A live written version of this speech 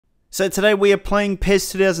So today we are playing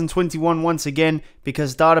PES 2021 once again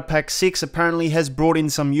because Data Pack 6 apparently has brought in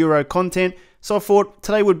some Euro content. So I thought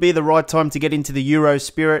today would be the right time to get into the Euro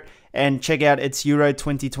spirit and check out its Euro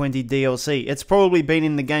 2020 DLC. It's probably been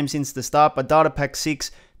in the game since the start, but Data Pack 6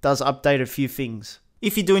 does update a few things.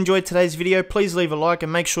 If you do enjoy today's video, please leave a like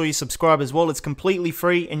and make sure you subscribe as well. It's completely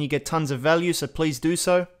free and you get tons of value, so please do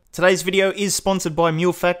so. Today's video is sponsored by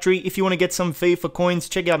Mule Factory. If you want to get some FIFA coins,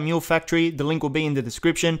 check out Mule Factory. The link will be in the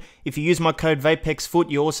description. If you use my code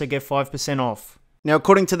VAPEXFOOT, you also get 5% off. Now,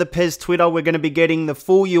 according to the PES Twitter, we're going to be getting the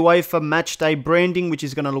full UEFA Matchday branding, which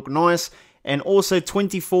is going to look nice, and also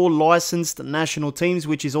 24 licensed national teams,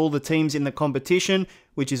 which is all the teams in the competition,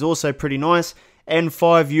 which is also pretty nice, and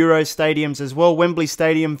 5 Euro stadiums as well: Wembley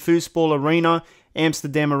Stadium, Foosball Arena,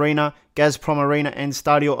 Amsterdam Arena, Gazprom Arena, and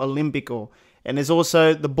Stadio Olimpico. And there's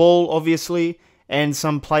also the ball, obviously, and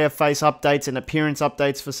some player face updates and appearance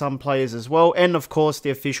updates for some players as well. And, of course,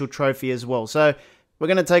 the official trophy as well. So, we're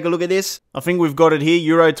going to take a look at this. I think we've got it here,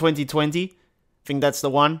 Euro 2020. I think that's the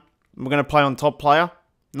one. We're going to play on top player.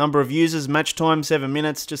 Number of users, match time, 7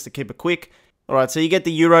 minutes, just to keep it quick. Alright, so you get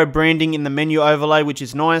the Euro branding in the menu overlay, which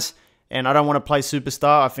is nice. And I don't want to play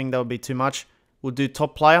Superstar. I think that would be too much. We'll do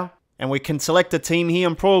top player. And we can select a team here.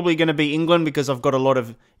 I'm probably going to be England because I've got a lot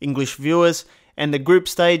of English viewers. And the group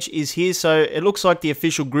stage is here. So it looks like the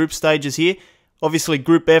official group stage is here. Obviously,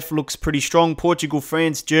 Group F looks pretty strong. Portugal,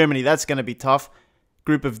 France, Germany. That's going to be tough.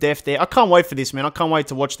 Group of death there. I can't wait for this, man. I can't wait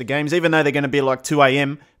to watch the games, even though they're going to be like 2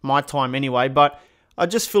 AM, my time anyway. But I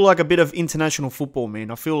just feel like a bit of international football, man.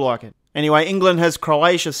 I feel like it. Anyway, England has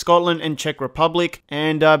Croatia, Scotland, and Czech Republic.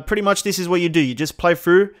 And pretty much this is what you do. You just play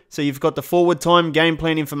through. So you've got the forward time, game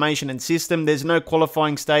plan information, and system. There's no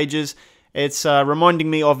qualifying stages. It's reminding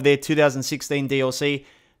me of their 2016 DLC.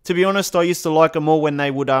 To be honest, I used to like them more when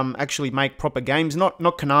they would actually make proper games. Not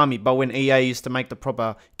Konami, but when EA used to make the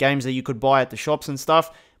proper games that you could buy at the shops and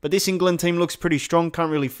stuff. But this England team looks pretty strong.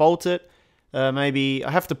 Can't really fault it. Maybe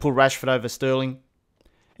I have to pull Rashford over Sterling.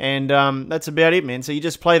 And that's about it, man. So you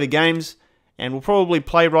just play the games, and we'll probably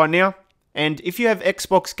play right now. And if you have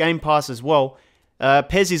Xbox Game Pass as well,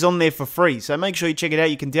 PES is on there for free. So make sure you check it out.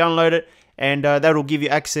 You can download it, and that'll give you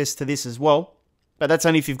access to this as well. But that's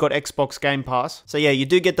only if you've got Xbox Game Pass. So yeah, you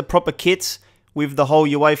do get the proper kits with the whole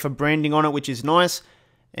UEFA branding on it, which is nice.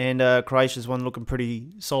 And Croatia's one looking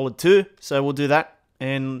pretty solid too. So we'll do that.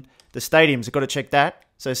 And the stadiums, I've got to check that.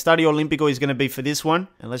 So Stadio Olimpico is going to be for this one.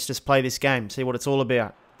 And let's just play this game, see what it's all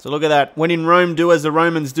about. So look at that. When in Rome, do as the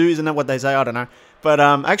Romans do. Isn't that what they say? I don't know. But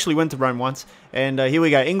I actually went to Rome once. And here we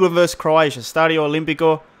go. England versus Croatia. Stadio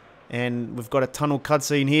Olimpico. And we've got a tunnel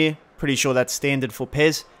cutscene here. Pretty sure that's standard for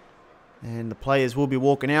PES. And the players will be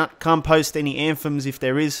walking out. Can't post any anthems if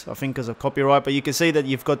there is, I think, because of copyright. But you can see that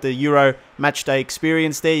you've got the Euro Matchday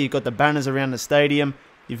experience there. You've got the banners around the stadium.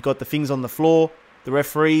 You've got the things on the floor. The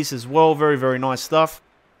referees as well. Very, very nice stuff.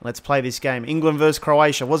 Let's play this game. England versus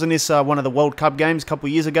Croatia. Wasn't this one of the World Cup games a couple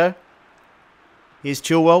of years ago? Here's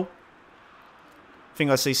Chilwell. I think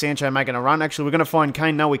I see Sancho making a run. Actually, we're going to find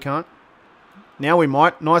Kane. No, we can't. Now we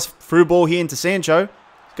might. Nice through ball here into Sancho.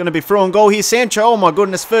 It's going to be through on goal here. Sancho. Oh my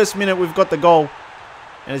goodness. First minute we've got the goal.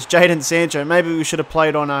 And it's Jadon Sancho. Maybe we should have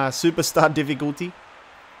played on Superstar difficulty.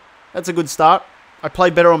 That's a good start. I play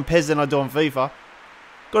better on PES than I do on FIFA.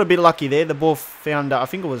 Got a bit lucky there. The ball found, I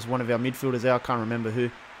think it was one of our midfielders there. I can't remember who.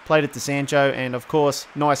 Played it to Sancho, and of course,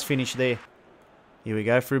 nice finish there. Here we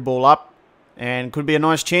go, through ball up. And could be a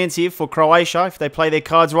nice chance here for Croatia if they play their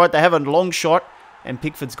cards right. They have a long shot, and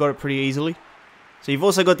Pickford's got it pretty easily. So you've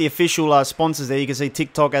also got the official sponsors there. You can see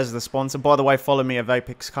TikTok as the sponsor. By the way, follow me at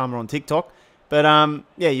Vapex Karma on TikTok. But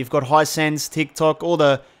yeah, you've got Hisense, TikTok, all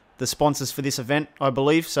the sponsors for this event, I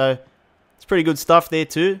believe. So it's pretty good stuff there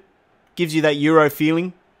too. Gives you that Euro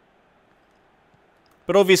feeling.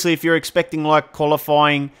 But obviously, if you're expecting like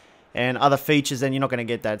qualifying and other features, then you're not going to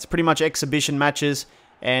get that. It's pretty much exhibition matches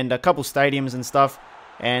and a couple stadiums and stuff,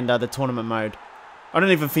 and the tournament mode. I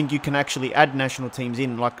don't even think you can actually add national teams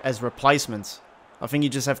in like as replacements. I think you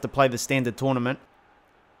just have to play the standard tournament.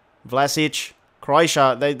 Vlasic,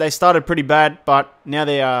 Croatia, they started pretty bad, but now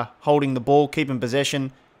they are holding the ball, keeping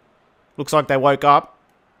possession. Looks like they woke up.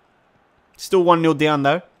 Still 1-0 down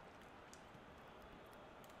though.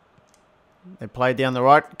 They play down the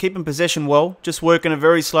right. Keeping possession well. Just working it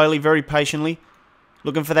very slowly, very patiently.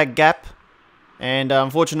 Looking for that gap. And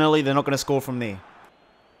unfortunately, they're not going to score from there.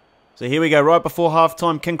 So here we go. Right before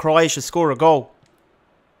half-time, can Croatia score a goal?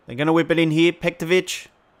 They're going to whip it in here. Pektovic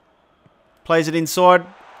plays it inside.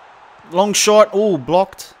 Long shot. Ooh,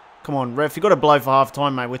 blocked. Come on, ref. You've got to blow for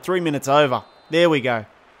half-time, mate. We're 3 minutes over. There we go.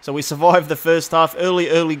 So we survived the first half.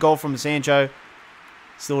 Early goal from Sancho.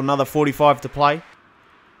 Still another 45 to play.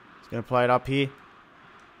 Going to play it up here.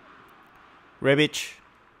 Rebic.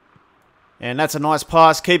 And that's a nice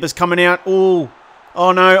pass. Keeper's coming out. Ooh.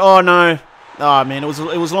 Oh no, oh no. Oh man, it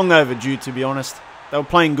was long overdue, to be honest. They were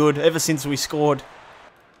playing good ever since we scored.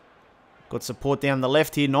 Got support down the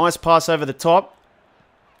left here. Nice pass over the top.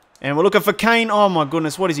 And we're looking for Kane. Oh my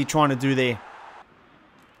goodness, what is he trying to do there?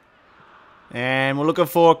 And we're looking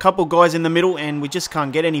for a couple guys in the middle, and we just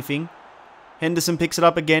can't get anything. Henderson picks it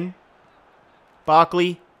up again.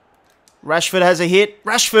 Barkley. Rashford has a hit.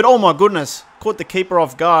 Rashford, oh my goodness. Caught the keeper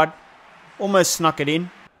off guard. Almost snuck it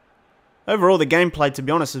in. Overall, the gameplay, to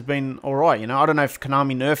be honest, has been alright. You know, I don't know if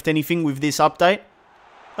Konami nerfed anything with this update.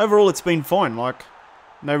 Overall, it's been fine. Like,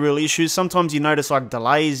 no real issues. Sometimes you notice, like,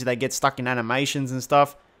 delays. They get stuck in animations and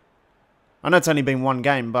stuff. I know it's only been one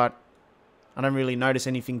game, but I don't really notice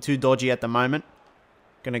anything too dodgy at the moment.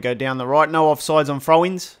 Going to go down the right. No offsides on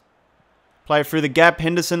throw-ins. Play it through the gap.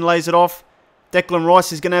 Henderson lays it off. Declan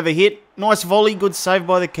Rice is going to have a hit. Nice volley. Good save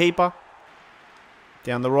by the keeper.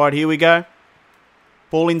 Down the right. Here we go.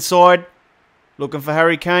 Ball inside. Looking for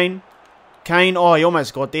Harry Kane. Kane. Oh, he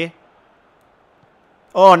almost got there.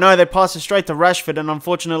 Oh, no. They pass it straight to Rashford, and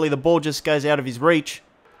unfortunately the ball just goes out of his reach.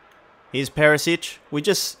 Here's Perisic. We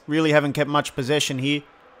just really haven't kept much possession here.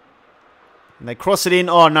 And they cross it in.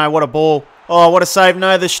 Oh, no. What a ball. Oh, what a save.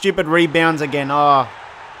 No, the stupid rebounds again. Oh.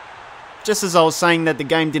 Just as I was saying that the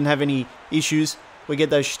game didn't have any issues, we get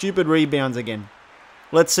those stupid rebounds again.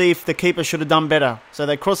 Let's see if the keeper should have done better. So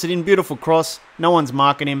they cross it in. Beautiful cross. No one's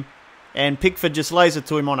marking him. And Pickford just lays it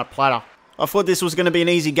to him on a platter. I thought this was going to be an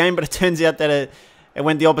easy game, but it turns out that it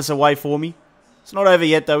went the opposite way for me. It's not over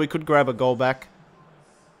yet, though. We could grab a goal back.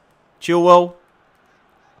 Chilwell.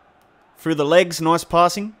 Through the legs. Nice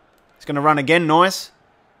passing. He's going to run again. Nice.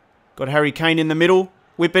 Got Harry Kane in the middle.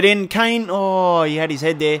 Whip it in. Kane. Oh, he had his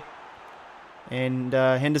head there. And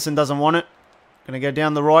Henderson doesn't want it. Going to go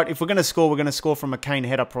down the right. If we're going to score from a Kane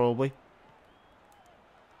header probably.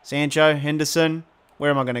 Sancho, Henderson. Where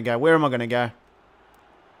am I going to go? Where am I going to go?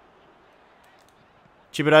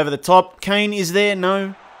 Chip it over the top. Kane is there.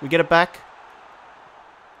 No. We get it back.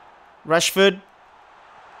 Rashford.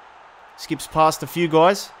 Skips past a few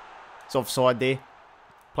guys. It's offside there.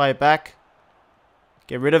 Play it back.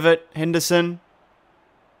 Get rid of it. Henderson.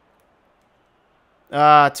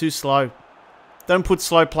 Too slow. Don't put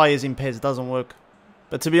slow players in PES. It doesn't work.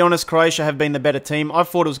 But to be honest, Croatia have been the better team. I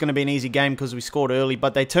thought it was going to be an easy game because we scored early,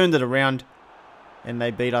 but they turned it around and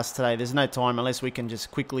they beat us today. There's no time unless we can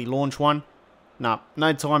just quickly launch one. No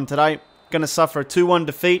time today. Going to suffer a 2-1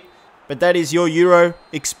 defeat, but that is your Euro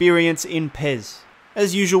experience in PES.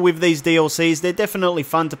 As usual with these DLCs, they're definitely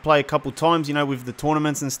fun to play a couple times, you know, with the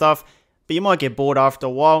tournaments and stuff, but you might get bored after a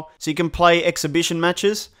while. So you can play exhibition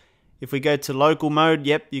matches. If we go to local mode,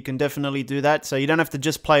 yep, you can definitely do that. So you don't have to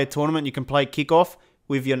just play a tournament, you can play kickoff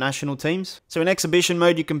with your national teams. So in exhibition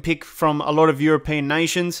mode, you can pick from a lot of European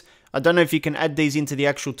nations. I don't know if you can add these into the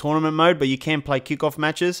actual tournament mode, but you can play kickoff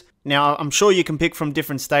matches. Now, I'm sure you can pick from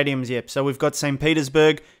different stadiums, yep. So we've got St.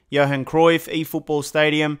 Petersburg, Johan Cruyff, eFootball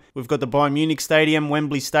Stadium. We've got the Bayern Munich Stadium,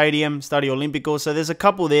 Wembley Stadium, Stadio Olimpico. So there's a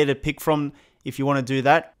couple there to pick from if you want to do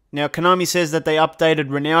that. Now, Konami says that they updated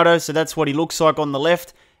Ronaldo, so that's what he looks like on the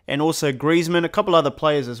left. And also Griezmann, a couple other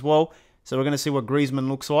players as well. So we're going to see what Griezmann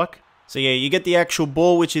looks like. So yeah, you get the actual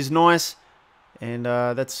ball, which is nice. And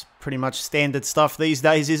that's pretty much standard stuff these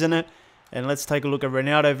days, isn't it? And let's take a look at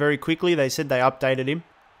Ronaldo very quickly. They said they updated him.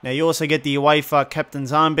 Now you also get the UEFA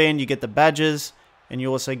Captain's Armband, you get the badges, and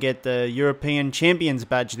you also get the European Champions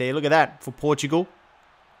badge there. Look at that, for Portugal,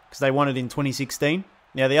 because they won it in 2016.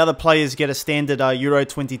 Now the other players get a standard Euro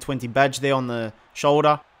 2020 badge there on the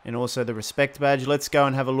shoulder, and also the respect badge. Let's go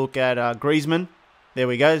and have a look at Griezmann. There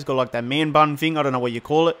we go, he's got like that man bun thing, I don't know what you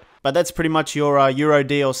call it. But that's pretty much your Euro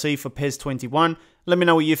DLC for PES 21. Let me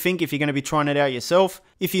know what you think if you're going to be trying it out yourself.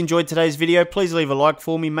 If you enjoyed today's video, please leave a like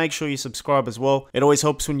for me. Make sure you subscribe as well. It always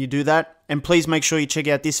helps when you do that. And please make sure you check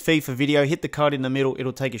out this FIFA video. Hit the card in the middle.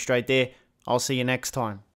 It'll take you straight there. I'll see you next time.